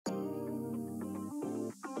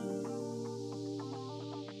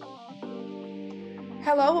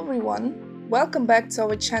Hello everyone, welcome back to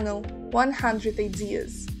our channel 100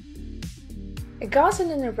 Ideas. A garden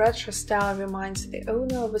in a retro style reminds the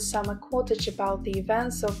owner of a summer cottage about the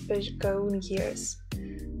events of bygone years.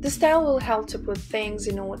 The style will help to put things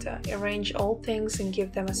in order, arrange old things and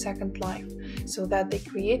give them a second life, so that they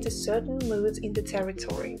create a certain mood in the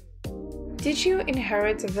territory. Did you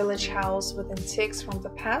inherit a village house with antiques from the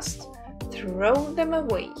past? Throw them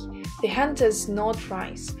away. The hunters not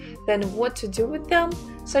rise. Then what to do with them?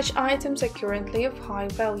 Such items are currently of high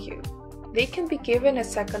value. They can be given a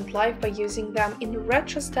second life by using them in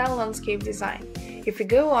retro-style landscape design. If you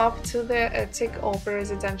go up to the attic of a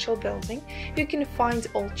residential building, you can find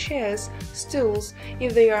old chairs, stools.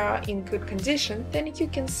 If they are in good condition, then you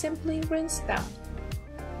can simply rinse them.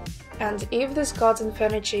 And if this garden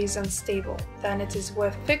furniture is unstable, then it is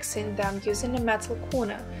worth fixing them using a metal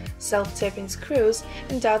corner, self-tapping screws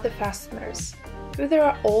and other fasteners. If there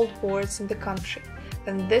are old boards in the country,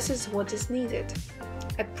 then this is what is needed.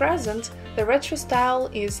 At present, the retro style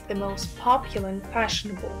is the most popular and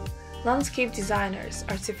fashionable. Landscape designers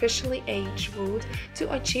artificially age wood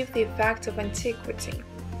to achieve the effect of antiquity.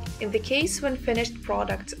 In the case when finished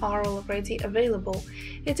products are already available,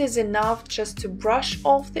 it is enough just to brush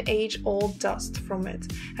off the age-old dust from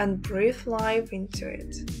it and breathe life into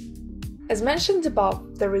it. As mentioned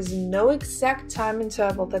above, there is no exact time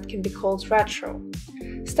interval that can be called retro.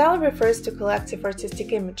 Style refers to collective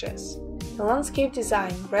artistic images. In landscape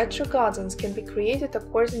design, retro gardens can be created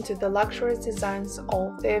according to the luxurious designs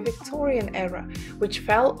of the Victorian era, which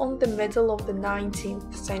fell on the middle of the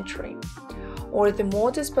 19th century, or the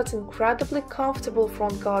modest but incredibly comfortable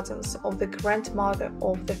front gardens of the grandmother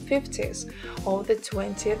of the 50s of the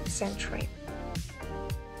 20th century.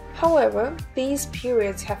 However, these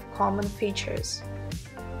periods have common features.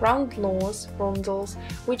 Round lawns, rondels,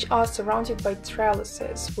 which are surrounded by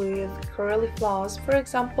trellises with curly flowers, for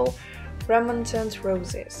example, remontant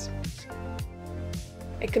roses.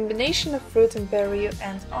 A combination of fruit and berry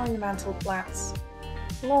and ornamental plants.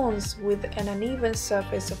 Lawns with an uneven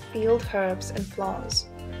surface of field herbs and flowers.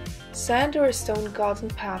 Sand or stone garden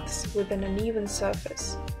paths with an uneven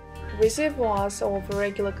surface. Reservoirs of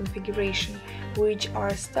irregular configuration, which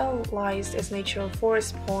are stylized as natural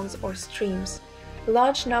forest ponds or streams. A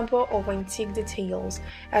large number of antique details,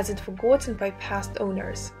 as if forgotten by past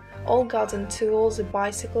owners. All garden tools, a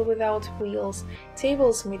bicycle without wheels,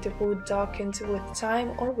 tables made of wood darkened with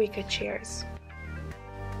time or wicker chairs.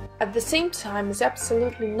 At the same time, it's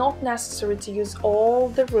absolutely not necessary to use all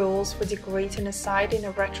the rules for decorating a site in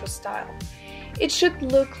a retro style. It should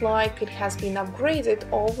look like it has been upgraded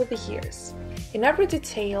over the years. In every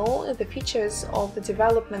detail, the features of the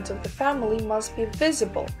development of the family must be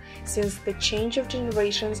visible, since the change of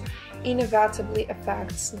generations inevitably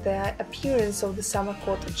affects the appearance of the summer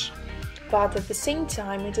cottage. But at the same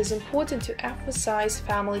time, it is important to emphasize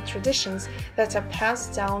family traditions that are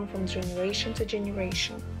passed down from generation to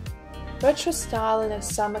generation. Retro style in a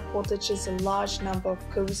summer cottage is a large number of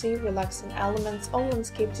cozy, relaxing elements of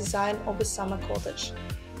landscape design of a summer cottage.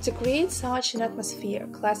 To create such an atmosphere,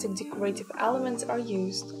 classic decorative elements are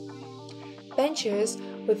used. Benches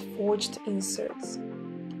with forged inserts.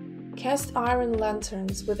 Cast iron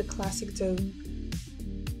lanterns with a classic dome.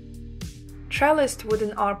 Trellised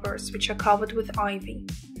wooden arbors which are covered with ivy.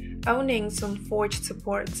 Awnings on forged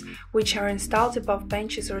supports which are installed above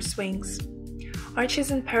benches or swings.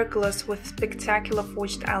 Arches and pergolas with spectacular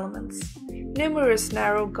forged elements. Numerous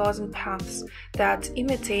narrow garden paths that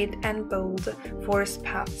imitate and bold forest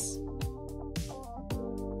paths.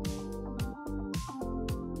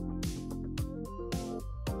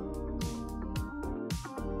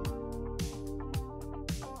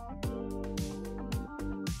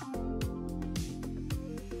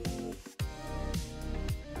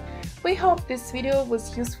 We hope this video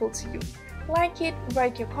was useful to you. Like it,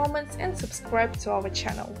 write your comments and subscribe to our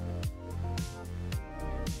channel.